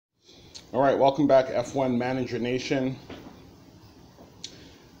All right, welcome back, F1 Manager Nation.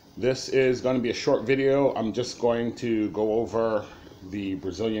 This is going to be a short video. I'm just going to go over the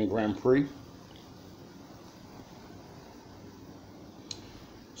Brazilian Grand Prix.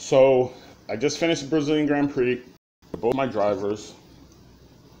 So I just finished the Brazilian Grand Prix with both my drivers,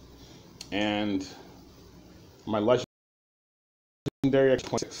 and my legendary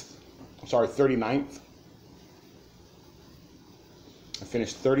 39th. I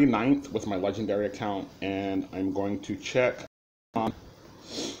finished 39th with my legendary account, and I'm going to check on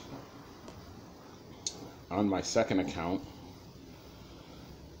my second account.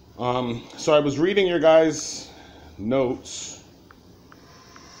 So I was reading your guys' notes.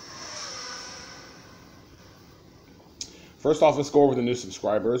 First off, let's go over the new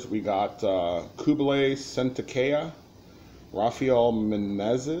subscribers. We got Kubale Sentakea, Rafael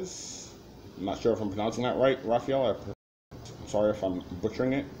Menezes. I'm not sure if I'm pronouncing that right, Rafael. I'm sorry if I'm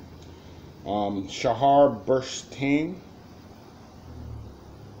butchering it. Shahar Burstain,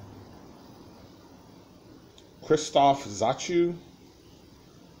 Christoph Zachu,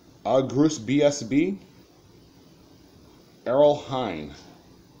 Agrus BSB, Errol Hine,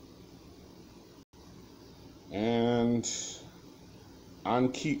 and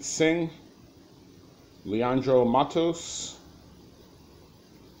Ankit Singh, Leandro Matos,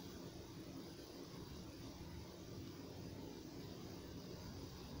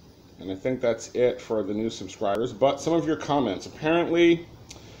 and I think that's it for the new subscribers. But some of your comments, apparently,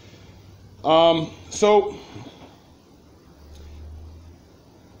 so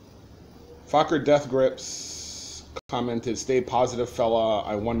Fokker Death Grips commented, "Stay positive, fella.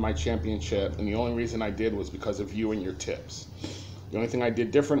 I won my championship, and the only reason I did was because of you and your tips. The only thing I did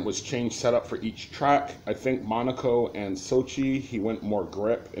different was change setup for each track. I think Monaco and Sochi, he went more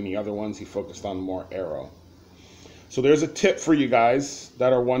grip, and the other ones he focused on more aero." So there's a tip for you guys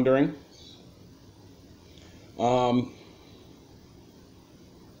that are wondering. I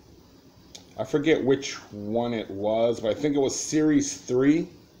forget which one it was, but I think it was Series 3.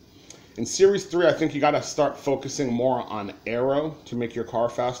 In Series 3, I think you got to start focusing more on aero to make your car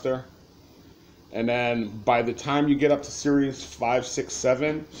faster. And then by the time you get up to Series 5, 6,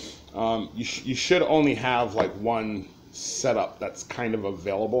 7, you should only have like one setup that's kind of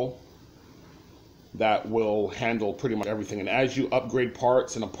available that will handle pretty much everything. And as you upgrade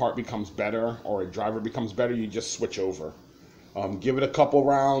parts and a part becomes better or a driver becomes better, you just switch over. Give it a couple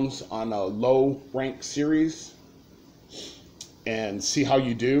rounds on a low rank series and see how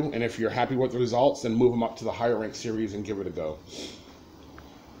you do. And if you're happy with the results, then move them up to the higher rank series and give it a go.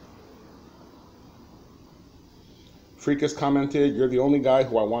 Freakus commented, "You're the only guy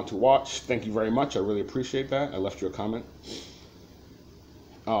who I want to watch." Thank you very much. I really appreciate that. I left you a comment.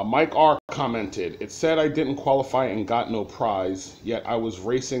 Mike R commented, "It said I didn't qualify and got no prize, yet I was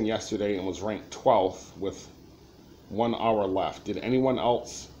racing yesterday and was ranked 12th with 1 hour left. Did anyone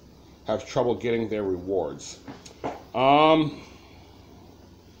else have trouble getting their rewards?"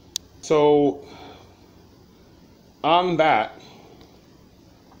 So on that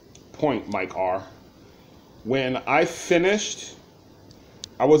point, Mike R, when I finished,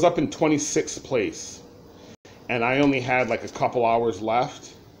 I was up in 26th place, and I only had like a couple hours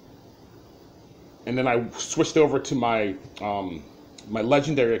left. And then I switched over to my my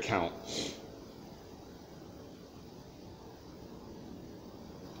legendary account.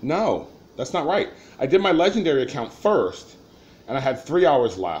 No, that's not right. I did my legendary account first, and I had 3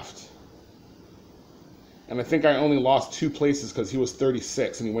 hours left. And I think I only lost 2 places because he was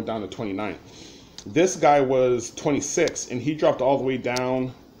 36 and he went down to 29. This guy was 26 and he dropped all the way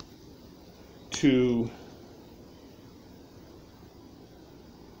down to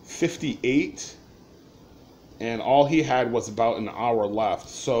 58. And all he had was about an hour left.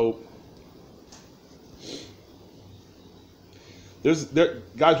 So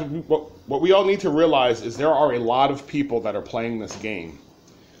guys, what we all need to realize is there are a lot of people that are playing this game.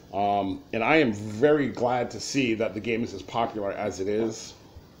 And I am very glad to see that the game is as popular as it is.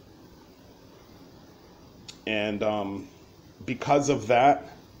 And because of that,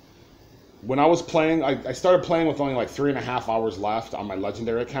 when I was playing, I started playing with only like 3.5 hours left on my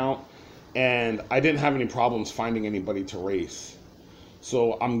legendary account. And I didn't have any problems finding anybody to race.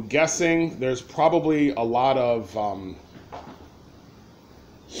 So I'm guessing there's probably a lot of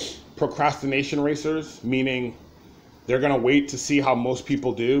procrastination racers, meaning they're going to wait to see how most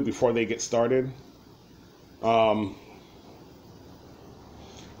people do before they get started.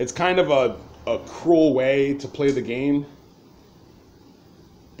 It's kind of a cruel way to play the game,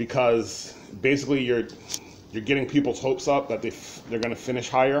 because basically you're getting people's hopes up that they're going to finish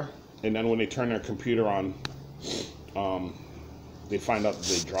higher. And then when they turn their computer on, they find out that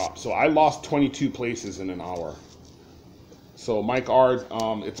they dropped. So I lost 22 places in an hour. So Mike Ard,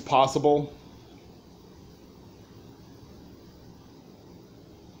 it's possible.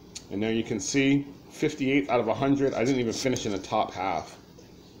 And there you can see 58 out of 100. I didn't even finish in the top half.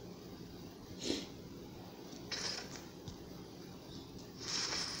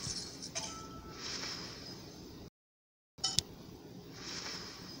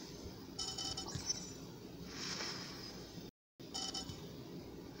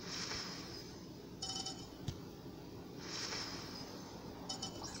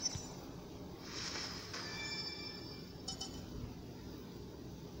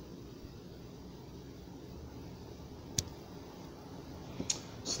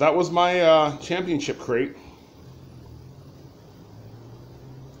 So that was my championship crate.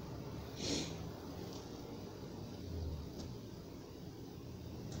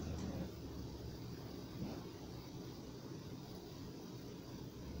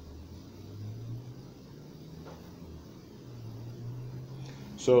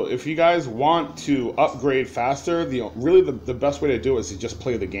 So if you guys want to upgrade faster, really the best way to do it is to just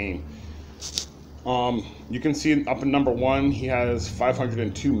play the game. You can see up in number 1, he has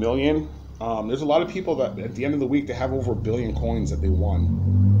 502 million. There's a lot of people that at the end of the week, they have over 1 billion coins that they won.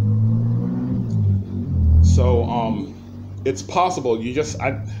 So it's possible.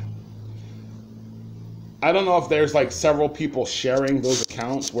 I don't know if there's like several people sharing those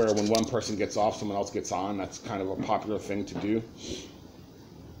accounts where when one person gets off, someone else gets on. That's kind of a popular thing to do.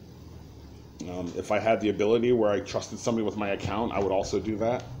 If I had the ability where I trusted somebody with my account, I would also do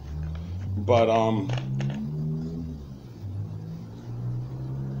that. But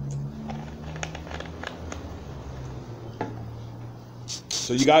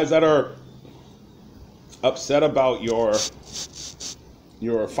so you guys that are upset about your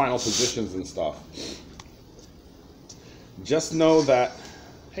final positions and stuff, just know that,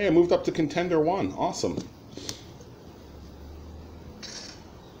 hey, I moved up to contender 1. Awesome.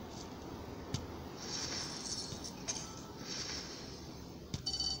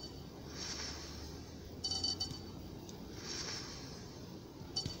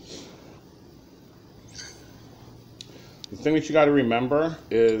 The thing that you got to remember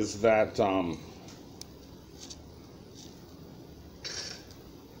is that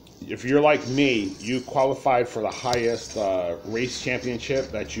if you're like me, you qualified for the highest race championship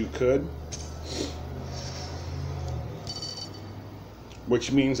that you could,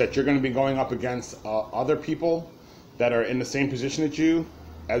 which means that you're going to be going up against other people that are in the same position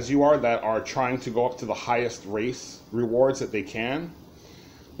as you are, that are trying to go up to the highest race rewards that they can.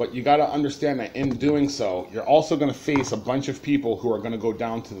 But you got to understand that in doing so, you're also going to face a bunch of people who are going to go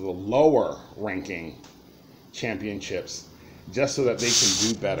down to the lower ranking championships just so that they can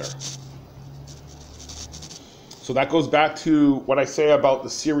do better. So that goes back to what I say about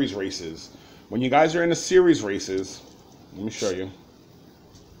the series races. When you guys are in the series races, let me show you.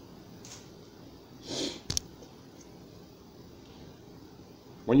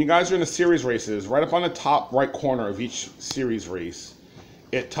 When you guys are in the series races, right up on the top right corner of each series race,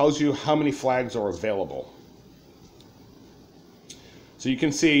 it tells you how many flags are available. So you can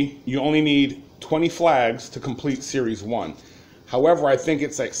see you only need 20 flags to complete Series 1. However, I think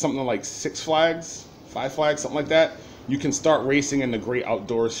it's like something like 6 flags, 5 flags, something like that. You can start racing in the Great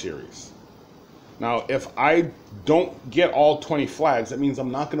Outdoors Series. Now, if I don't get all 20 flags, that means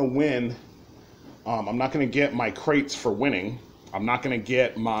I'm not going to win. I'm not going to get my crates for winning. I'm not going to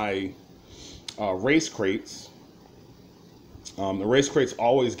get my race crates. The race crates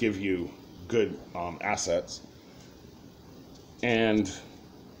always give you good assets. And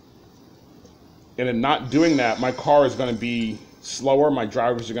in not doing that, my car is going to be slower. My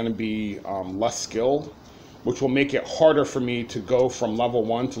drivers are going to be less skilled, which will make it harder for me to go from level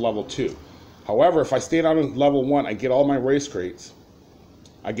 1 to level 2. However, if I stay down in level 1, I get all my race crates.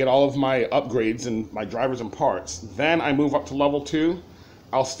 I get all of my upgrades and my drivers and parts. Then I move up to level 2.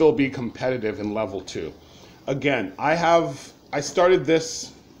 I'll still be competitive in level 2. Again, I started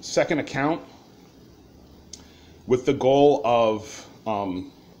this second account with the goal of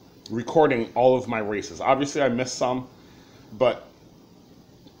recording all of my races. Obviously, I missed some, but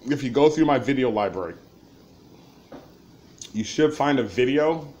if you go through my video library, you should find a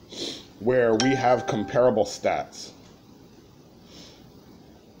video where we have comparable stats.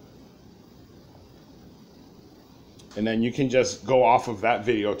 And then you can just go off of that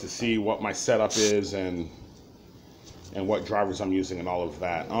video to see what my setup is and what drivers I'm using and all of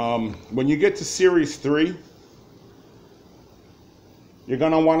that. When you get to Series 3, you're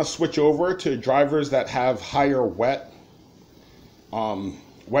going to want to switch over to drivers that have higher wet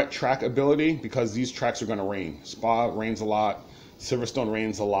track ability, because these tracks are going to rain. Spa rains a lot. Silverstone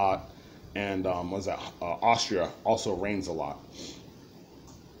rains a lot, and was that Austria also rains a lot.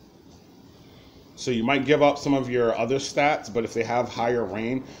 So you might give up some of your other stats, but if they have higher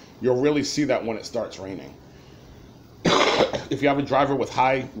rain, you'll really see that when it starts raining. If you have a driver with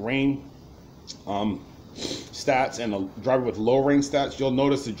high rain stats and a driver with low rain stats, you'll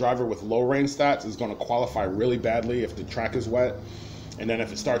notice the driver with low rain stats is going to qualify really badly if the track is wet. And then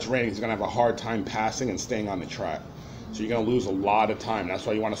if it starts raining, he's going to have a hard time passing and staying on the track. So you're going to lose a lot of time. That's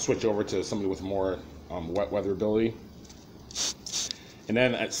why you want to switch over to somebody with more wet weather ability. And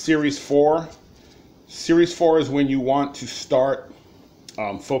then at Series 4, Series 4 is when you want to start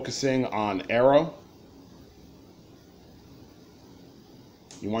focusing on aero.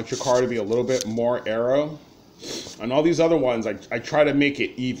 You want your car to be a little bit more aero. And all these other ones, I try to make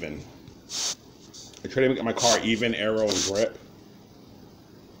it even. I try to make my car even, aero, and grip.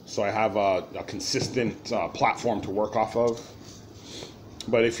 So I have a consistent platform to work off of.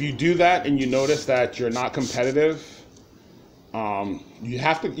 But if you do that and you notice that you're not competitive, you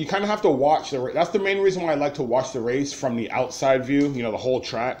kind of have to watch the race. That's the main reason why I like to watch the race from the outside view, you know, the whole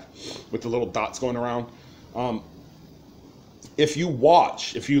track with the little dots going around. If you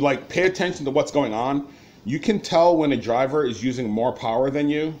like pay attention to what's going on, you can tell when a driver is using more power than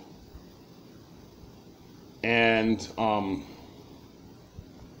you. And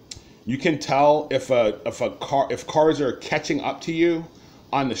you can tell if cars are catching up to you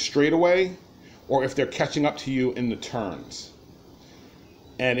on the straightaway, or if they're catching up to you in the turns.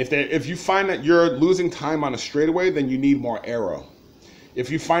 And if you find that you're losing time on a straightaway, then you need more aero.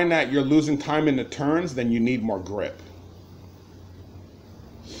 If you find that you're losing time in the turns, then you need more grip.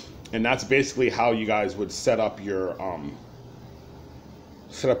 And that's basically how you guys would set up your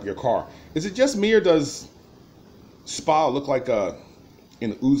car. Is it just me, or does Spa look like an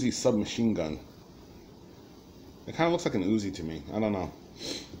Uzi submachine gun? It kind of looks like an Uzi to me. I don't know.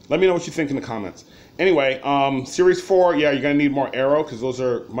 Let me know what you think in the comments. Anyway, Series 4, yeah, you're going to need more aero because those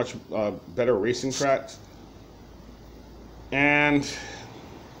are much better racing tracks. And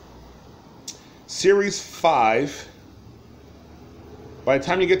Series 5, by the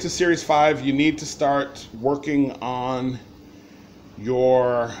time you get to Series 5, you need to start working on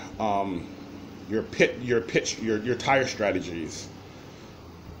your tire strategies.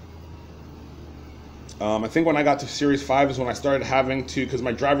 I think when I got to Series 5 is when I started having to, because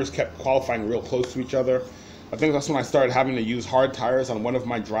my drivers kept qualifying real close to each other. I think that's when I started having to use hard tires on one of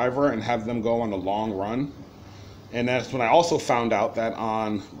my driver and have them go on a long run. And that's when I also found out that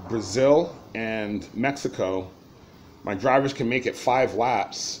on Brazil and Mexico, my drivers can make it 5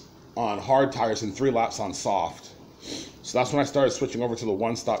 laps on hard tires and 3 laps on soft. So that's when I started switching over to the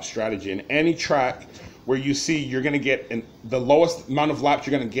one-stop strategy. And any track where you see you're going to get the lowest amount of laps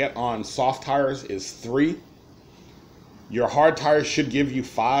you're going to get on soft tires is 3. Your hard tires should give you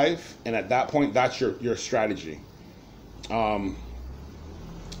 5, and at that point, that's your strategy. If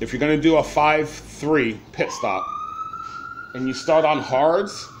you're going to do a 5-3 pit stop and you start on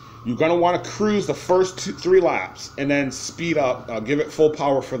hards, you're going to want to cruise the first 3 laps and then speed up, give it full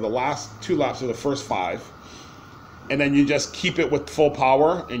power for the last 2 laps of the first 5. And then you just keep it with full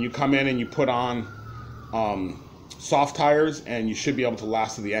power, and you come in and you put on soft tires, and you should be able to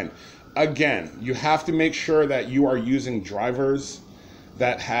last to the end. Again, you have to make sure that you are using drivers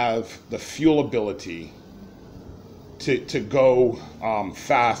that have the fuel ability to go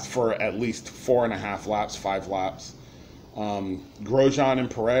fast for at least 4.5 laps, 5 laps. Grosjean and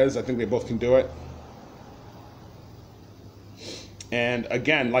Perez, I think they both can do it. And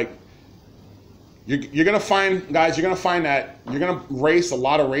again, like, you're gonna find, guys, you're gonna find that you're gonna race a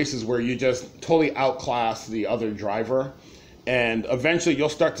lot of races where you just totally outclass the other driver, and eventually you'll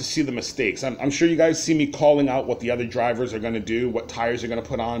start to see the mistakes. I'm sure you guys see me calling out what the other drivers are gonna do, what tires they're gonna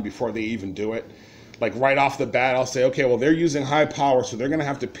put on before they even do it. Like right off the bat, I'll say, okay, well, they're using high power, so they're gonna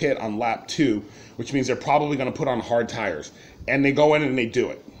have to pit on lap 2, which means they're probably gonna put on hard tires. And they go in and they do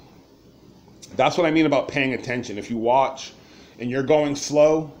it. That's what I mean about paying attention. If you watch and you're going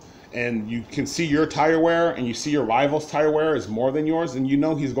slow, and you can see your tire wear and you see your rival's tire wear is more than yours, and you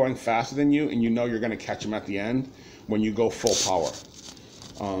know he's going faster than you, and you know you're going to catch him at the end when you go full power.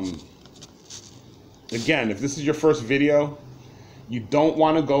 Again, if this is your first video, you don't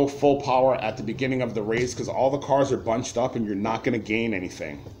want to go full power at the beginning of the race because all the cars are bunched up and you're not going to gain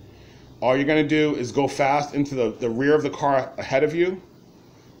anything. All you're going to do is go fast into the rear of the car ahead of you,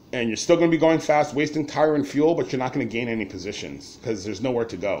 and you're still going to be going fast, wasting tire and fuel, but you're not going to gain any positions because there's nowhere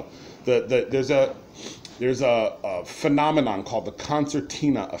to go. There's a phenomenon called the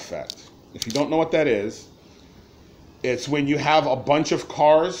concertina effect. If you don't know what that is, it's when you have a bunch of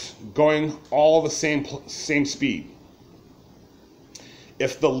cars going all the same speed.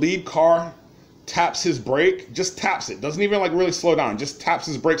 if the lead car taps his brake, just taps it, doesn't even like really slow down, just taps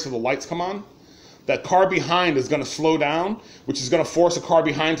his brake so the lights come on, that car behind is going to slow down, which is going to force a car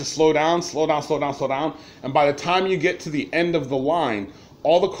behind to slow down, slow down, slow down, slow down. And by the time you get to the end of the line,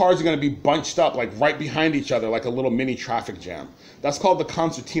 all the cars are going to be bunched up like right behind each other like a little mini traffic jam. That's called the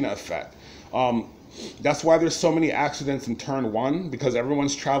concertina effect. That's why there's so many accidents in turn one, because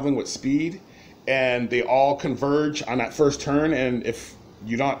everyone's traveling with speed and they all converge on that first turn, and if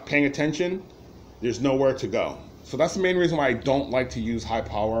you're not paying attention, there's nowhere to go. So that's the main reason why I don't like to use high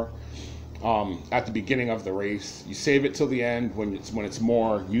power at the beginning of the race. You save it till the end when it's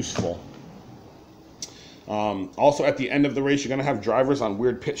more useful. Also, at the end of the race, you're going to have drivers on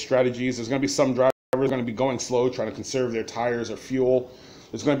weird pit strategies. There's going to be some drivers going to be going slow, trying to conserve their tires or fuel.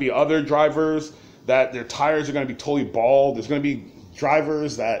 There's going to be other drivers that their tires are going to be totally bald. There's going to be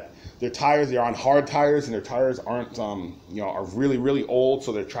drivers that their tires, they're on hard tires, and their tires aren't, are really, really old,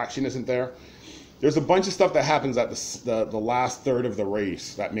 so their traction isn't there. There's a bunch of stuff that happens at the last third of the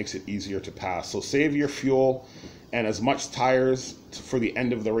race that makes it easier to pass. So save your fuel and as much tires for the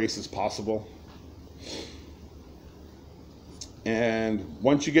end of the race as possible. And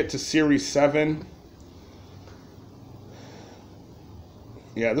once you get to Series 7,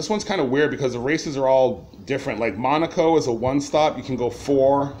 yeah, this one's kind of weird because the races are all different. Like Monaco is a one-stop. You can go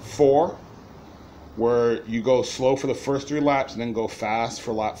 4-4, where you go slow for the first 3 laps and then go fast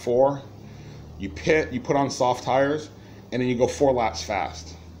for lap 4. You pit, you put on soft tires, and then you go 4 laps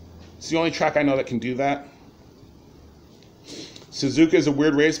fast. It's the only track I know that can do that. Suzuka is a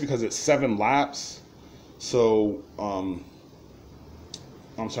weird race because it's 7 laps. So, I'm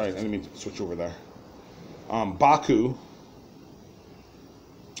sorry, let me switch over there.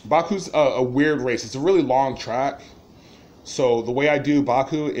 Baku's a weird race. It's a really long track. So the way I do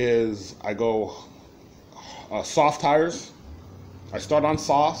Baku is I go soft tires. I start on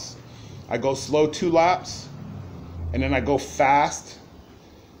softs. I go slow 2 laps, and then I go fast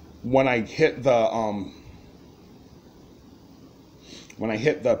when I hit the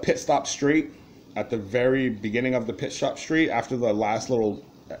pit stop straight at the very beginning of the pit stop straight after the last little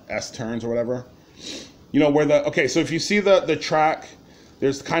S turns or whatever. You know where so if you see the track,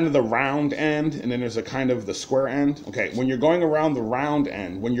 there's kind of the round end, and then there's a kind of the square end. Okay, when you're going around the round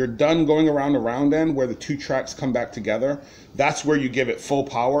end, when you're done going around the round end where the 2 tracks come back together, that's where you give it full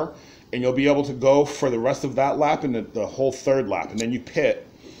power, and you'll be able to go for the rest of that lap and the whole 3rd lap, and then you pit,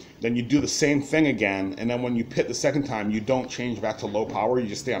 then you do the same thing again, and then when you pit the second time, you don't change back to low power, you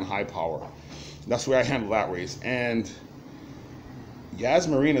just stay on high power. That's the way I handle that race. And Yas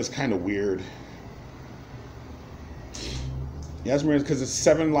Marina is kind of weird. Yas Marina, because it's a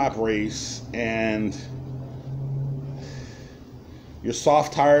 7-lap race, and your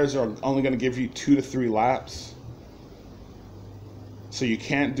soft tires are only going to give you 2 to 3 laps. So you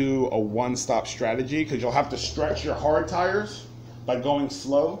can't do a one-stop strategy because you'll have to stretch your hard tires by going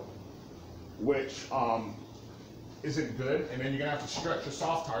slow, which isn't good. And then you're going to have to stretch your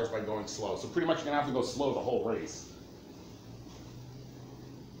soft tires by going slow. So pretty much you're going to have to go slow the whole race.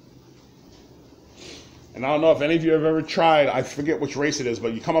 And I don't know if any of you have ever tried, I forget which race it is,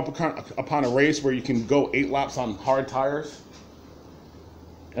 but you come up upon a race where you can go 8 laps on hard tires.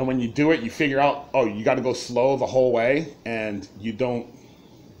 And when you do it, you figure out, oh, you got to go slow the whole way, and you don't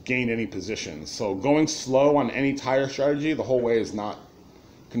gain any positions. So going slow on any tire strategy the whole way is not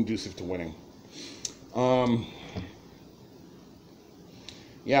conducive to winning.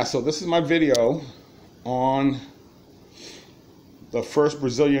 Yeah, so this is my video on the first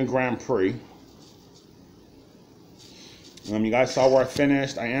Brazilian Grand Prix. You guys saw where I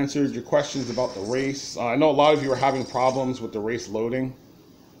finished. I answered your questions about the race. I know a lot of you are having problems with the race loading.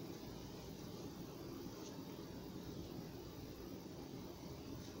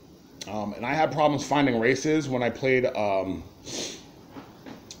 And I had problems finding races when I played, when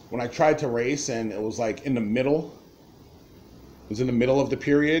I tried to race, and it was like in the middle. It was in the middle of the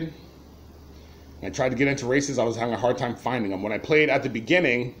period. And I tried to get into races, I was having a hard time finding them. When I played at the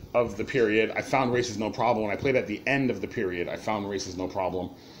beginning of the period, I found races no problem. When I played at the end of the period, I found races no problem.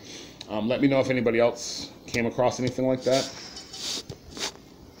 Let me know if anybody else came across anything like that.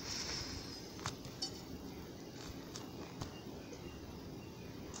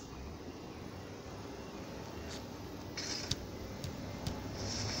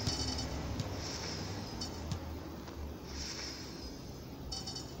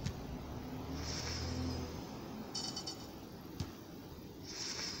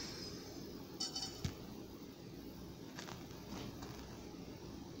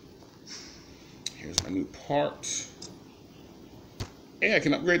 Here's my new part. Hey, I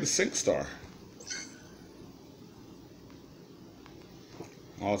can upgrade the Sync Star.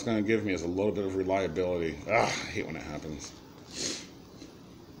 All it's going to give me is a little bit of reliability. I hate when it happens.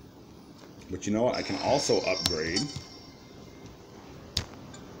 But you know what? I can also upgrade.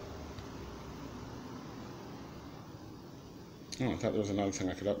 Oh, I thought there was another thing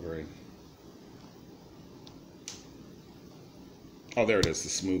I could upgrade. Oh, there it is, the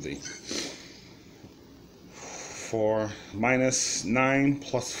smoothie. For -9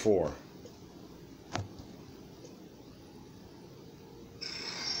 plus 4.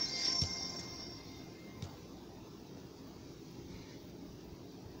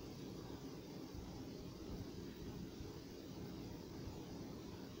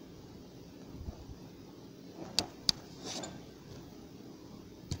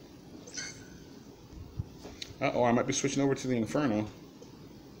 Uh-oh, I might be switching over to the Inferno.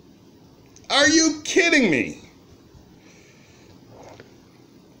 Are you kidding me?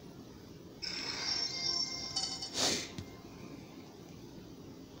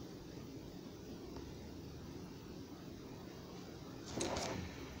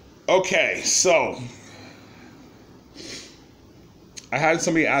 Okay, so I had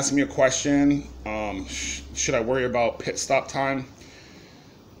somebody ask me a question. Should I worry about pit stop time?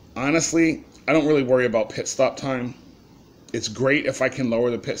 Honestly, I don't really worry about pit stop time. It's great if I can lower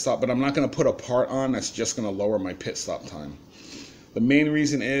the pit stop, but I'm not going to put a part on that's just going to lower my pit stop time. The main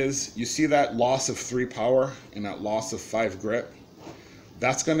reason is, you see that loss of 3 power and that loss of 5 grip?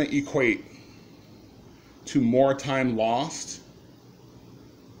 That's going to equate to more time lost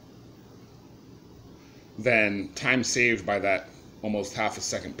than time saved by that almost half a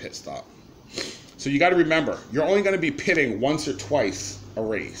second pit stop. So you got to remember, you're only going to be pitting once or twice a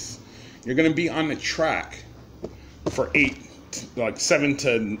race. You're going to be on the track for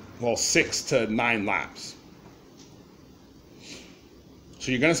 6 to 9 laps.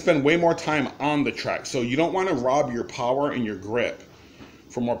 So you're going to spend way more time on the track. So you don't want to rob your power and your grip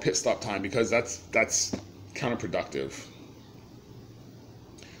for more pit stop time, because that's counterproductive.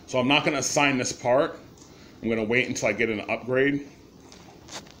 So I'm not going to assign this part. I'm going to wait until I get an upgrade,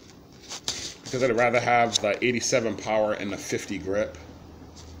 because I'd rather have the 87 power and the 50 grip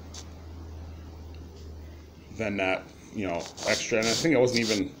than that, you know, extra. And I think it wasn't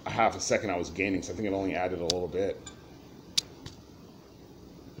even a half a second I was gaining, so I think it only added a little bit.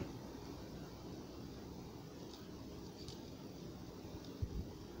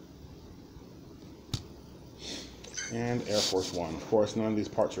 And Air Force One. Of course, none of these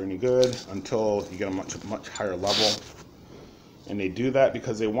parts are any good until you get a much higher level. And they do that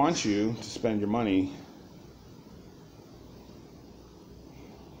because they want you to spend your money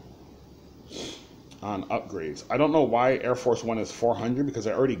on upgrades. I don't know why Air Force One is 400, because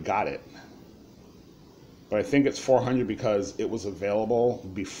I already got it. But I think it's 400 because it was available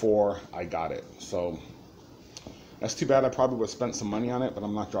before I got it. So that's too bad. I probably would have spent some money on it, but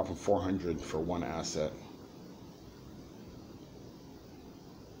I'm not dropping 400 for one asset.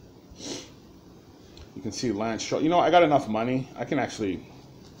 You can see Lance Stroll. You know, I got enough money. I can actually...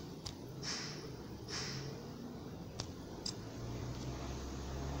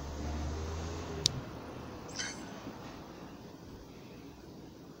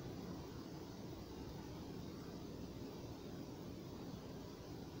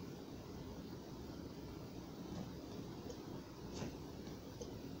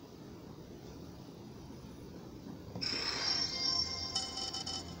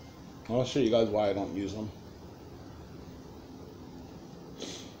 I'll show you guys why I don't use them.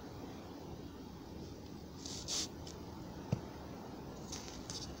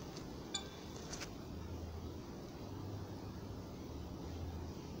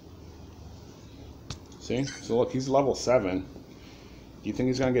 See? So look, he's level 7. Do you think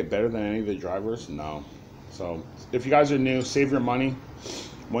he's going to get better than any of the drivers? No. So if you guys are new, save your money.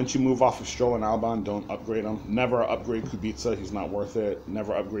 Once you move off of Stroll and Albon, don't upgrade them. Never upgrade Kubica, he's not worth it.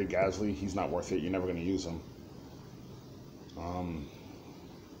 Never upgrade Gasly, he's not worth it. You're never going to use him.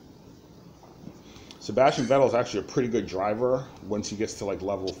 Sebastian Vettel is actually a pretty good driver once he gets to like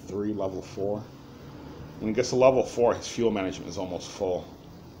level 3, level 4. When he gets to level 4, his fuel management is almost full.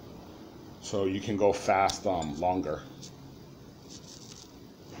 So you can go fast longer.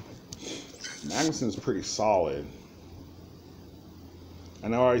 Magnussen's pretty solid. I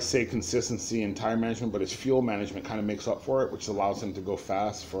know I always say consistency and tire management, but his fuel management kind of makes up for it, which allows him to go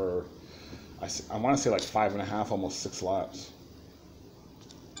fast for, I want to say like 5.5, almost 6 laps.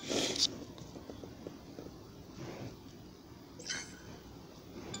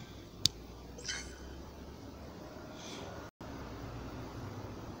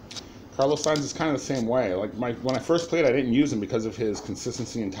 Carlos Sainz is kind of the same way. Like when I first played, I didn't use him because of his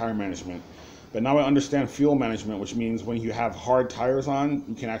consistency and tire management. But now I understand fuel management, which means when you have hard tires on,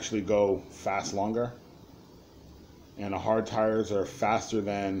 you can actually go fast longer. And the hard tires are faster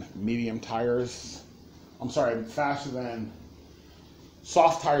than medium tires. I'm sorry, faster than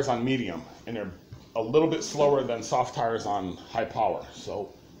soft tires on medium. And they're a little bit slower than soft tires on high power.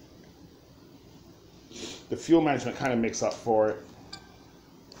 So the fuel management kind of makes up for it.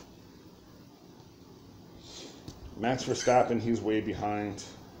 Max Verstappen, he's way behind.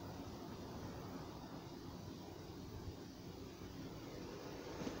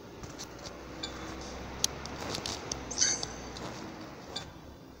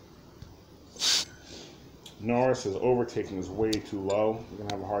 Norris is overtaking is way too low. We're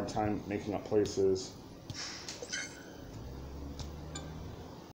gonna have a hard time making up places.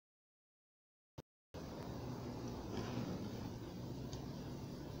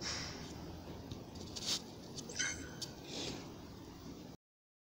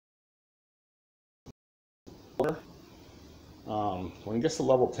 When he gets to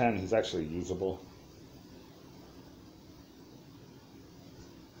level 10, he's actually usable.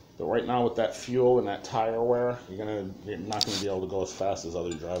 But right now with that fuel and that tire wear, you're not gonna be able to go as fast as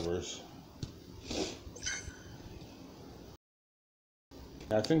other drivers.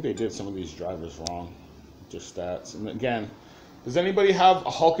 I think they did some of these drivers wrong, their stats. And again, does anybody have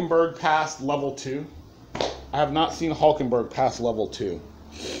a Hulkenberg past level 2? I have not seen Hulkenberg past level 2.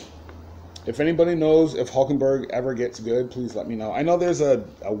 If anybody knows if Hulkenberg ever gets good, please let me know. I know there's a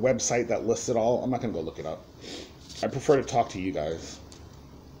website that lists it all. I'm not going to go look it up. I prefer to talk to you guys.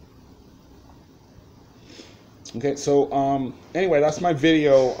 Okay, so anyway, that's my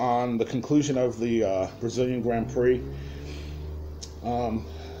video on the conclusion of the Brazilian Grand Prix.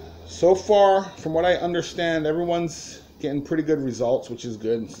 So far, from what I understand, everyone's getting pretty good results, which is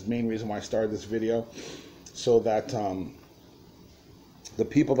good. This is the main reason why I started this video, so that the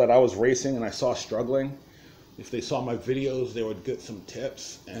people that I was racing and I saw struggling, if they saw my videos, they would get some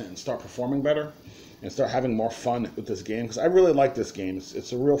tips and start performing better and start having more fun with this game, because I really like this game.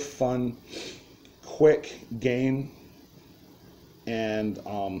 It's a real fun, quick game, and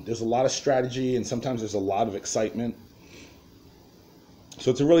there's a lot of strategy, and sometimes there's a lot of excitement. So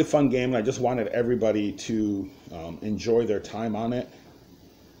it's a really fun game, and I just wanted everybody to enjoy their time on it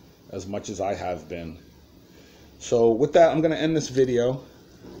as much as I have been. So with that, I'm going to end this video.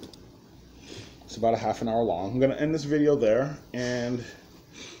 It's about a half an hour long. I'm going to end this video there. And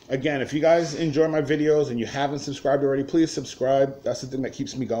again, if you guys enjoy my videos and you haven't subscribed already, please subscribe. That's the thing that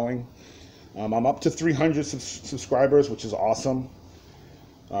keeps me going. I'm up to 300 subscribers, which is awesome.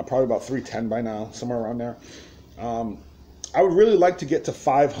 Probably about 310 by now, somewhere around there. I would really like to get to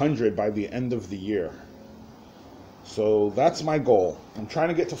 500 by the end of the year. So that's my goal. I'm trying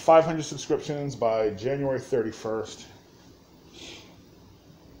to get to 500 subscriptions by January 31st.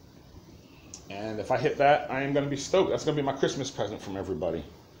 And if I hit that, I am going to be stoked. That's going to be my Christmas present from everybody.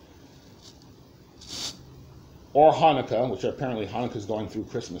 Or Hanukkah, which apparently Hanukkah's going through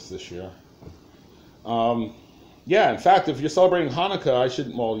Christmas this year. Yeah, in fact, if you're celebrating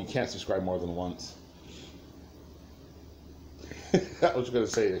Hanukkah, well, you can't subscribe more than once. I was going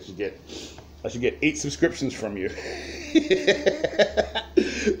to say I should get 8 subscriptions from you.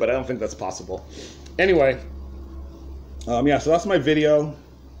 But I don't think that's possible. Anyway, yeah, so that's my video.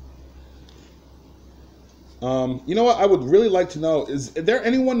 You know what I would really like to know is there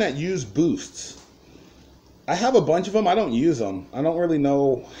anyone that uses boosts? I have a bunch of them. I don't use them. I don't really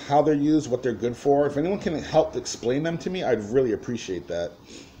know how they're used, what they're good for. If anyone can help explain them to me, I'd really appreciate that.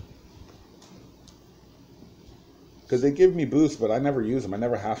 Because they give me boosts, but I never use them. I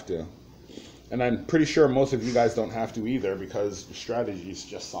never have to. And I'm pretty sure most of you guys don't have to either, because your strategy is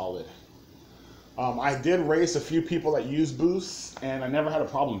just solid. I did race a few people that use boosts, and I never had a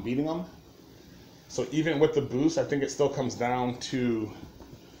problem beating them. So even with the boost, I think it still comes down to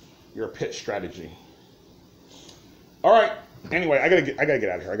your pit strategy. All right. Anyway, I gotta get out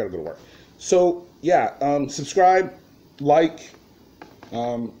of here. I gotta go to work. So yeah, subscribe, like.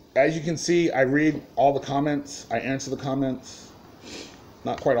 As you can see, I read all the comments. I answer the comments.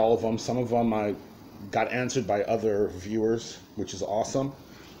 Not quite all of them. Some of them I got answered by other viewers, which is awesome.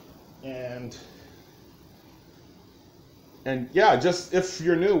 And yeah, just if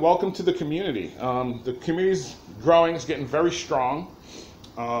you're new, welcome to the community. The community's growing. It's getting very strong.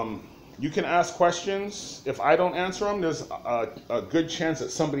 You can ask questions. If I don't answer them, there's a good chance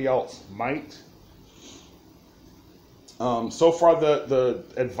that somebody else might. So far, the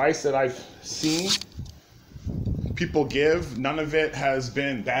advice that I've seen people give, none of it has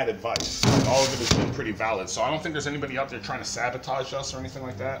been bad advice. All of it has been pretty valid. So I don't think there's anybody out there trying to sabotage us or anything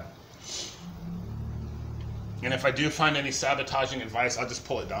like that. And if I do find any sabotaging advice, I'll just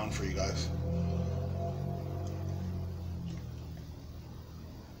pull it down for you guys.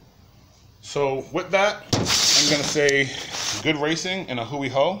 So with that, I'm gonna say good racing and a hooey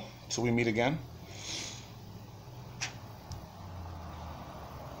ho till we meet again.